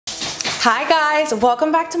Hi guys,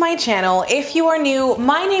 welcome back to my channel. If you are new,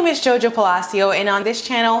 my name is Jojo Palacio, and on this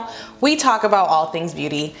channel we talk about all things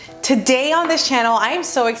beauty. Today on this channel I am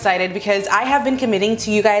so excited because I have been committing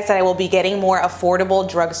to you guys that I will be getting more affordable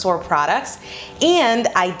drugstore products, and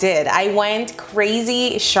I did. I went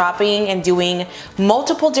crazy shopping and doing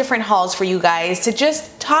multiple different hauls for you guys to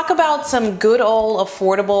just talk about some good old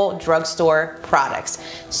affordable drugstore products.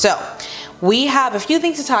 So we have a few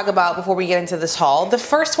things to talk about before we get into this haul. The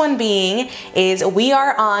first one being is we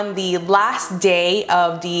are on the last day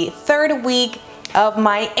of the third week of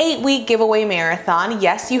my 8-week giveaway marathon.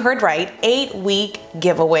 Yes, you heard right, 8-week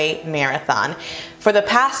giveaway marathon. For the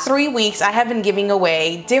past 3 weeks, I have been giving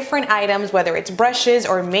away different items, whether it's brushes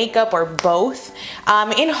or makeup or both,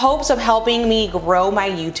 in hopes of helping me grow my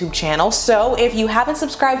YouTube channel. So if you haven't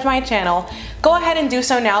subscribed to my channel, go ahead and do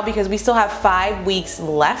so now because we still have 5 weeks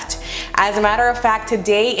left. As a matter of fact,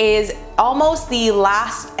 today is almost the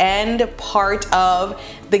last end part of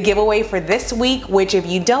the giveaway for this week, which if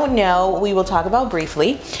you don't know, we will talk about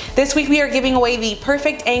briefly. This week we are giving away the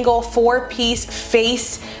Perfect Angle 4-piece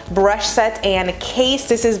face brush set and case.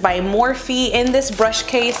 This is by Morphe. In this brush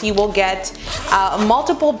case, you will get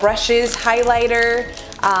multiple brushes, highlighter,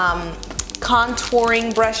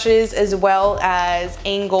 contouring brushes, as well as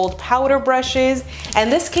angled powder brushes.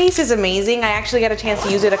 And this case is amazing. I actually got a chance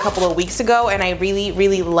to use it a couple of weeks ago, and I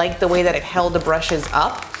really like the way that it held the brushes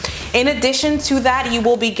up. In addition to that, you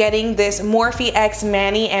will be getting this Morphe X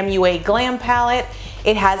Manny MUA Glam palette.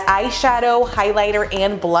 It has eyeshadow, highlighter,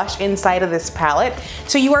 and blush inside of this palette.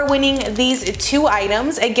 So you are winning these 2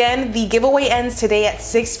 items. Again, the giveaway ends today at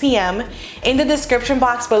 6 p.m. In the description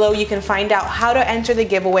box below, you can find out how to enter the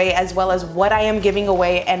giveaway, as well as what I am giving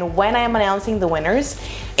away and when I am announcing the winners.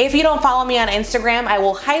 If you don't follow me on Instagram, I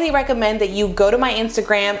will highly recommend that you go to my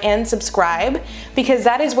Instagram and subscribe, because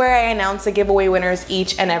that is where I announce the giveaway winners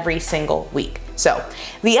each and every single week. So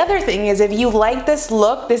the other thing is, if you like this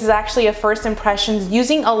look, this is actually a first impressions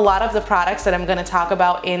using a lot of the products that I'm going to talk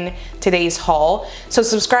about in today's haul. So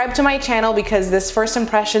subscribe to my channel because this first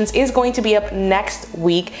impressions is going to be up next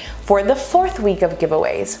week for the 4th week of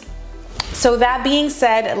giveaways. So that being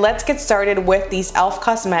said, let's get started with these e.l.f.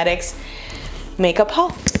 Cosmetics makeup haul.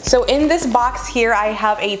 So in this box here, I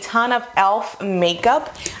have a ton of e.l.f.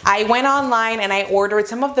 makeup. I went online and I ordered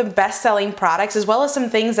some of the best-selling products, as well as some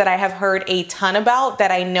things that I have heard a ton about that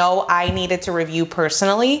I know I needed to review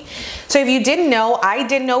personally. So if you didn't know, I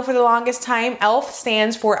didn't know for the longest time, e.l.f.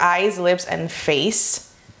 stands for eyes, lips, and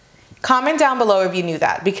face. Comment down below if you knew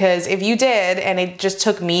that, because if you did and it just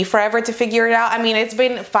took me forever to figure it out. I mean, it's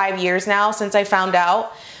been 5 years now since I found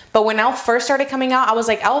out. But when e.l.f. first started coming out, I was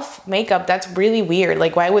like, e.l.f. makeup, that's really weird.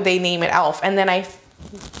 Like, why would they name it e.l.f.? And then I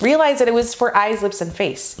realized that it was for eyes, lips, and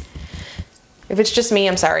face. If it's just me,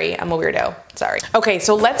 I'm sorry. I'm a weirdo. Sorry. Okay,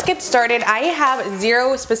 so let's get started. I have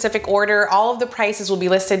 0 specific order. All of the prices will be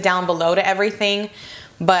listed down below to everything,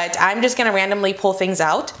 but I'm just gonna randomly pull things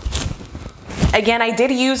out. Again, I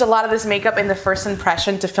did use a lot of this makeup in the first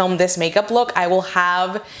impression to film this makeup look. I will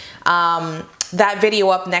have that video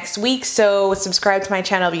up next week, so subscribe to my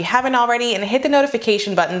channel if you haven't already and hit the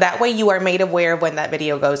notification button. That way you are made aware of when that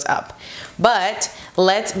video goes up. But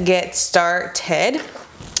let's get started.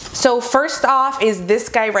 So first off is this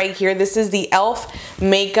guy right here. This is the e.l.f.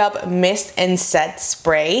 Makeup Mist and Set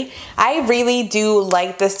Spray. I really do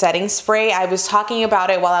like the setting spray. I was talking about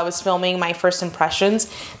it while I was filming my first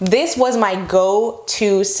impressions. This was my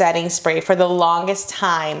go-to setting spray for the longest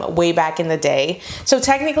time way back in the day. So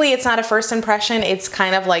technically it's not a first impression. It's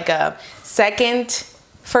kind of like a second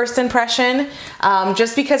first impression,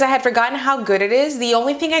 just because I had forgotten how good it is. The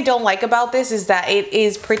only thing I don't like about this is that it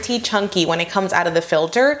is pretty chunky when it comes out of the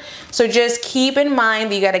filter. So just keep in mind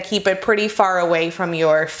that you got to keep it pretty far away from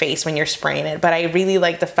your face when you're spraying it. But I really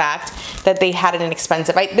like the fact that they had it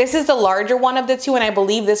inexpensive. This is the larger one of the 2, and I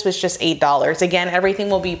believe this was just $8. Again, everything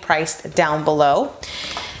will be priced down below.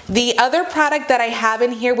 The other product that I have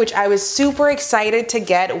in here, which I was super excited to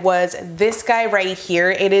get, was this guy right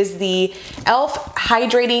here. It is the e.l.f.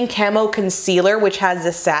 Hydrating Camo Concealer, which has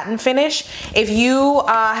the satin finish. If you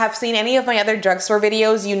have seen any of my other drugstore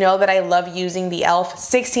videos, you know that I love using the e.l.f.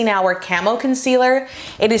 16-Hour Camo Concealer.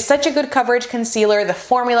 It is such a good coverage concealer. The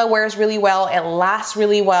formula wears really well. It lasts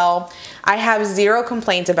really well. I have 0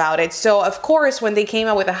 complaints about it. So of course, when they came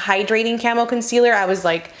out with a hydrating camo concealer, I was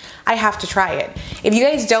like, I have to try it. If you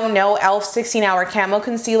guys don't know, e.l.f. 16-Hour Camo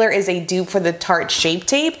Concealer is a dupe for the Tarte Shape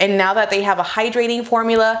Tape. And now that they have a hydrating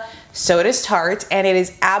formula, so does Tarte, and it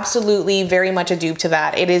is absolutely very much a dupe to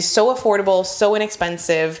that. It is so affordable, so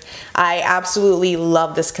inexpensive. I absolutely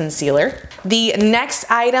love this concealer. The next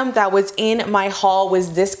item that was in my haul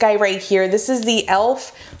was this guy right here. This is the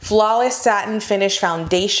e.l.f. Flawless Satin Finish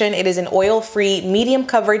Foundation. It is an oil-free medium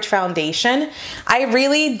coverage foundation. I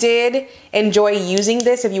really did enjoy using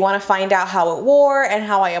this. If you want to find out how it wore and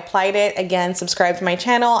how I applied it, again, subscribe to my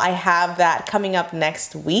channel. I have that coming up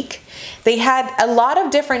next week. They had a lot of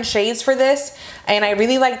different shades for this, and I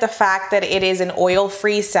really like the fact that it is an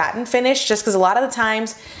oil-free satin finish, just because a lot of the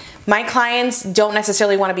times my clients don't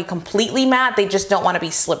necessarily want to be completely matte, they just don't want to be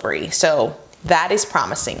slippery. So that is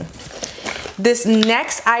promising. This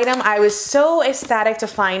next item I was so ecstatic to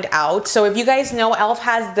find out. So if you guys know, e.l.f.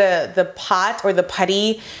 has the pot or the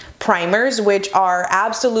putty primers, which are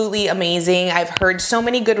absolutely amazing. I've heard so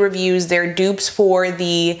many good reviews. They're dupes for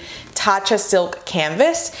the Tatcha Silk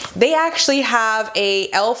Canvas. They actually have a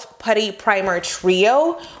e.l.f. Putty Primer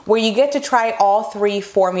Trio where you get to try all 3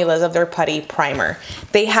 formulas of their putty primer.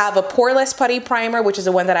 They have a poreless putty primer, which is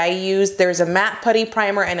the one that I use. There's a matte putty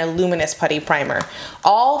primer and a luminous putty primer.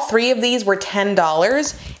 All 3 of these were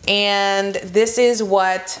 $10, and this is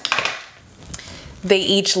what they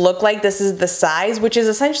each look like. This is the size, which is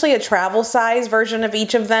essentially a travel size version of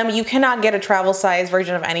each of them. You cannot get a travel size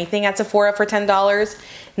version of anything at Sephora for $10,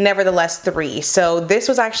 nevertheless 3. So this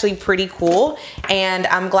was actually pretty cool, and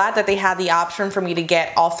I'm glad that they had the option for me to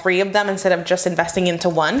get all 3 of them instead of just investing into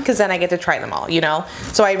one, because then I get to try them all, you know?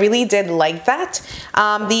 So I really did like that.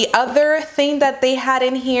 The other thing that they had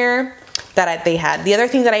in here, the other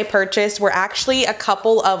thing that I purchased were actually a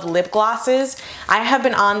couple of lip glosses. I have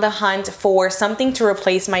been on the hunt for something to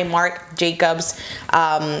replace my Marc Jacobs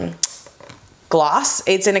gloss.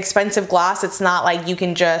 It's an expensive gloss. It's not like you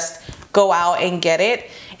can just go out and get it.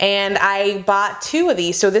 And I bought 2 of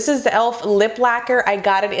these. So this is the e.l.f. Lip Lacquer. I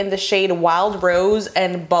got it in the shade Wild Rose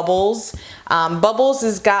and Bubbles. Bubbles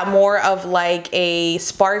has got more of like a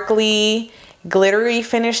sparkly, glittery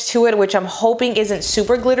finish to it, which I'm hoping isn't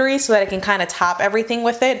super glittery so that I can kind of top everything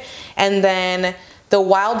with it. And then the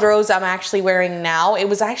Wild Rose I'm actually wearing now, it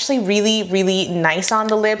was actually really, really nice on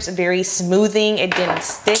the lips, very smoothing. It didn't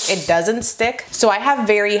stick, it doesn't stick. So I have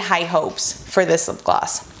very high hopes for this lip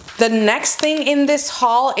gloss. The next thing in this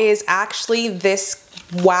haul is actually this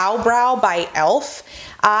Wow Brow by e.l.f.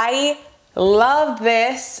 I love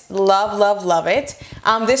this, love it.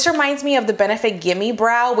 This reminds me of the Benefit Gimme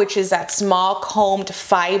Brow, which is that small combed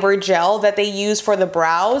fiber gel that they use for the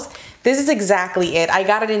brows. This is exactly it. I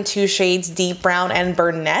got it in 2 shades, Deep Brown and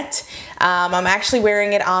Burnett. I'm actually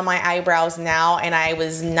wearing it on my eyebrows now, and I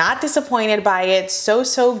was not disappointed by it. So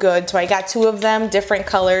good. So I got 2 of them, different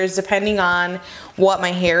colors, depending on what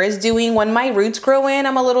my hair is doing. When my roots grow in,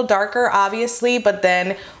 I'm a little darker, obviously, but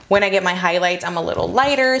then when I get my highlights, I'm a little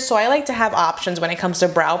lighter. So I like to have options when it comes to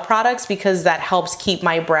brow products because that helps keep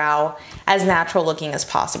my brow as natural looking as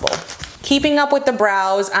possible. Keeping up with the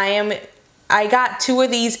brows, I got 2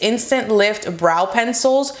 of these Instant Lift brow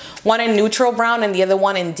pencils, one in neutral brown and the other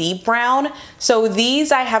one in deep brown. So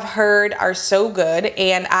these I have heard are so good,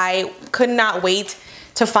 and I could not wait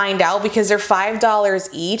to find out because they're $5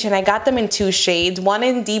 each, and I got them in 2 shades, one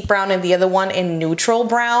in deep brown and the other one in neutral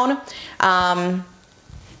brown.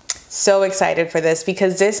 So excited for this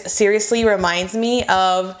because this seriously reminds me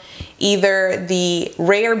of either the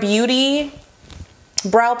Rare Beauty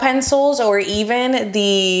brow pencils or even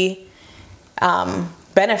the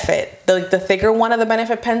Benefit, the thicker one of the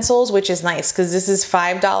Benefit pencils, which is nice because this is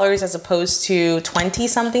 $5 as opposed to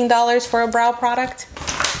 20-something for a brow product.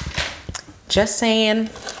 Just saying.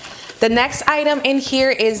 The next item in here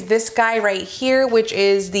is this guy right here, which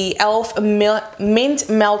is the e.l.f. Mint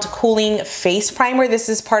Melt Cooling Face Primer. This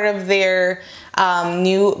is part of their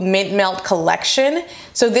new Mint Melt collection.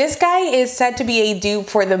 So this guy is said to be a dupe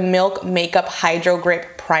for the Milk Makeup Hydro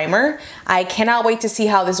Grip Primer. I cannot wait to see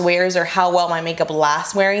how this wears or how well my makeup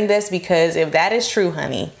lasts wearing this, because if that is true,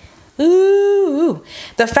 honey, ooh.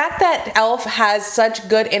 The fact that e.l.f. has such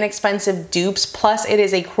good inexpensive dupes, plus it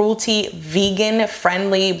is a cruelty vegan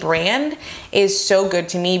friendly brand, is so good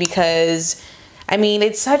to me because I mean,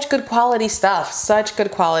 it's such good quality stuff, such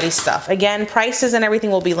good quality stuff. Again, prices and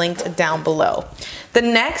everything will be linked down below. The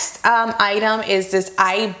next item is this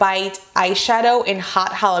Eye Bite eyeshadow in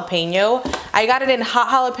Hot Jalapeno. I got it in Hot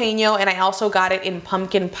Jalapeno and I also got it in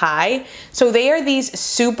Pumpkin Pie. So they are these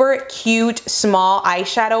super cute small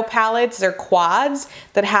eyeshadow palettes. They're quads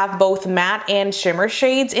that have both matte and shimmer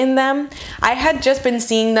shades in them. I had just been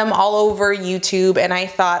seeing them all over YouTube and I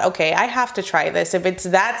thought, okay, I have to try this. If it's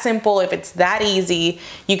that simple, if it's that easy,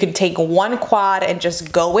 you could take one quad and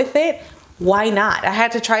just go with it. why not? I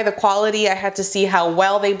had to try the quality. I had to see how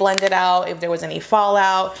well they blended out, if there was any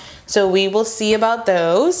fallout. So we will see about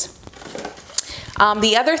those.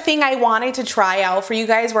 The other thing I wanted to try out for you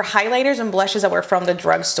guys were highlighters and blushes that were from the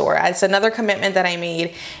drugstore. It's another commitment that I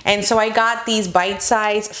made. And so I got these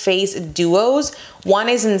bite-sized face duos. One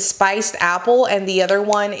is in spiced apple and the other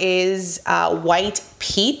one is white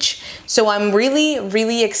peach. So I'm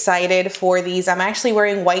really excited for these. I'm actually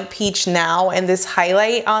wearing white peach now, and this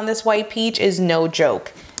highlight on this white peach is no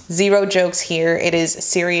joke. Zero jokes here. It is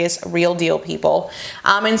serious, real deal, people.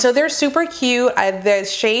 And so they're super cute. The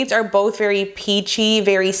shades are both very peachy,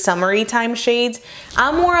 very summery time shades.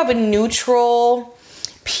 I'm more of a neutral,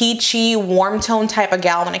 peachy, warm tone type of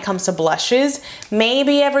gal when it comes to blushes.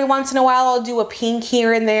 Maybe every once in a while I'll do a pink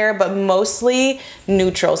here and there, but mostly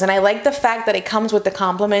neutrals. And I like the fact that it comes with the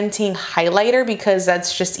complementing highlighter because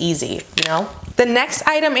that's just easy, you know? The next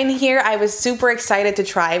item in here I was super excited to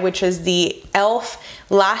try, which is the e.l.f.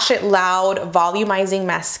 Lash It Loud Volumizing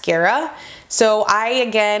Mascara. So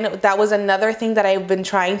again, that was another thing that I've been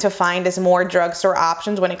trying to find is more drugstore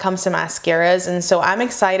options when it comes to mascaras. And so I'm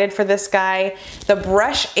excited for this guy. The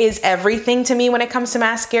brush is everything to me when it comes to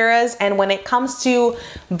mascaras. And when it comes to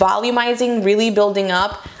volumizing, really building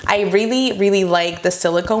up, I really like the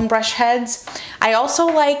silicone brush heads. I also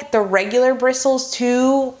like the regular bristles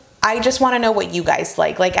too. I just want to know what you guys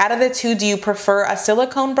like. Like out of the two, do you prefer a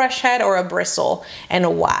silicone brush head or a bristle,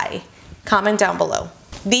 and why? Comment down below.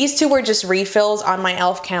 These two were just refills on my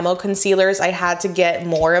e.l.f. Camo Concealers. I had to get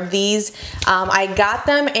more of these. I got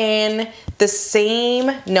them in the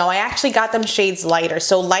same, no, I actually got them shades lighter.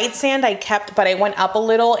 So light sand I kept, but I went up a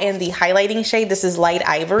little in the highlighting shade. This is light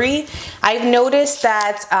ivory. I've noticed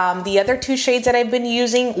that the other two shades that I've been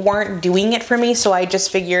using weren't doing it for me, so I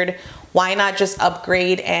just figured, why not just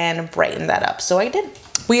upgrade and brighten that up? So I did.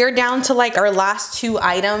 We are down to like our last two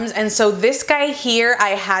items. And so this guy here, I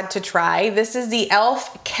had to try. This is the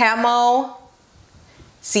e.l.f. Camo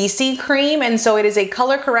CC Cream. And so it is a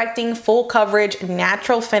color correcting, full coverage,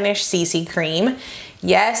 natural finish CC Cream.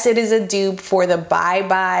 Yes, it is a dupe for the Bye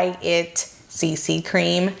Bye It CC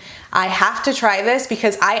Cream. I have to try this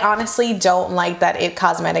because I honestly don't like that It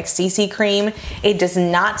Cosmetics CC Cream. It does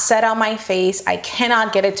not set on my face. I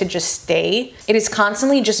cannot get it to just stay. It is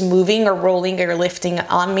constantly just moving or rolling or lifting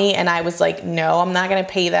on me, and I was like, no, I'm not gonna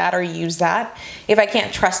pay that or use that if I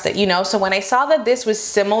can't trust it, you know? So when I saw that this was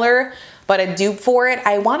similar but a dupe for it,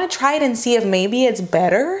 I wanna try it and see if maybe it's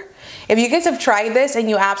better. If you guys have tried this and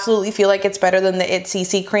you absolutely feel like it's better than the It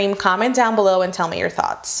CC Cream, comment down below and tell me your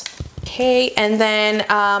thoughts. Okay, and then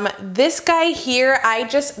this guy here,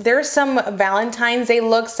 there's some Valentine's Day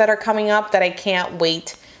looks that are coming up that I can't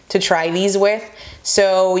wait to try these with.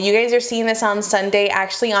 So you guys are seeing this on Sunday.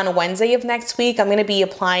 Actually on Wednesday of next week, I'm gonna be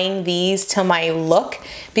applying these to my look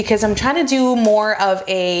because I'm trying to do more of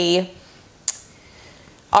a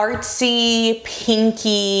artsy,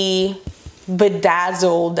 pinky,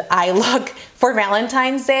 bedazzled eye look for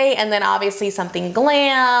Valentine's Day, and then obviously something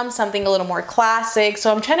glam, something a little more classic.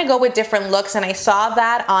 So I'm trying to go with different looks, and I saw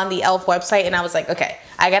that on the e.l.f. website and I was like, okay,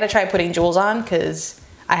 I gotta try putting jewels on because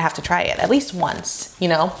I have to try it at least once, you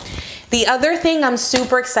know? The other thing I'm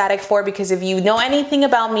super ecstatic for, because if you know anything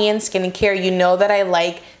about me and skincare, you know that I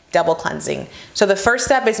like double cleansing. So the first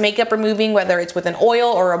step is makeup removing, whether it's with an oil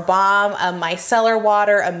or a balm, a micellar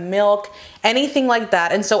water, a milk, anything like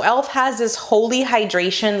that. And so e.l.f. has this Holy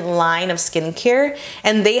Hydration line of skincare,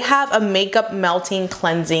 and they have a makeup melting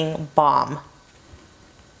cleansing balm.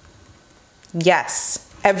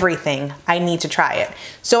 Yes, everything. I need to try it.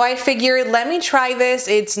 So I figured, let me try this.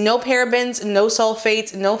 It's no parabens, no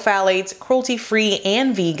sulfates, no phthalates, cruelty-free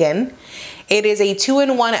and vegan. It is a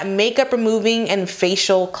 2-in-1 makeup removing and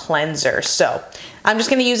facial cleanser. So I'm just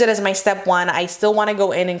gonna use it as my step one. I still wanna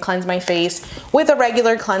go in and cleanse my face with a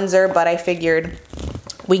regular cleanser, but I figured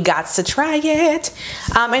we got to try it.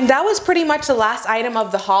 And that was pretty much the last item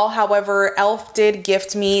of the haul. However, e.l.f. did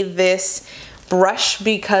gift me this brush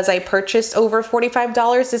because I purchased over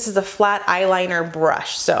 $45. This is a flat eyeliner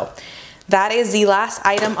brush. So that is the last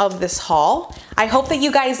item of this haul. I hope that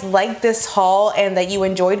you guys liked this haul and that you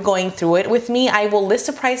enjoyed going through it with me. I will list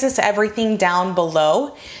the prices to everything down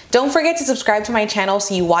below. Don't forget to subscribe to my channel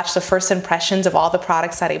so you watch the first impressions of all the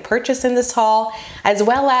products that I purchased in this haul, as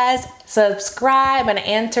well as subscribe, and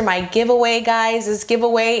enter my giveaway, guys. This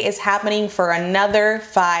giveaway is happening for another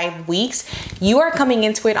 5 weeks. You are coming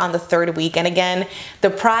into it on the 3rd week. And again, the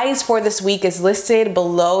prize for this week is listed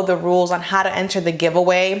below the rules on how to enter the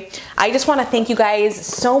giveaway. I just want to thank you guys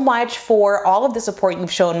so much for all of the support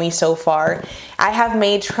you've shown me so far. I have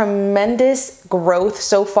made tremendous growth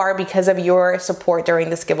so far because of your support during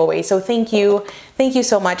this giveaway. So thank you. Thank you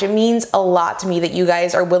so much. It means a lot to me that you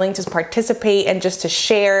guys are willing to participate and just to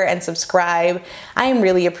share and subscribe. I am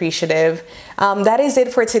really appreciative. That is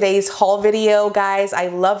it for today's haul video, guys. I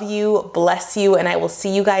love you, bless you, and I will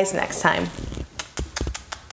see you guys next time.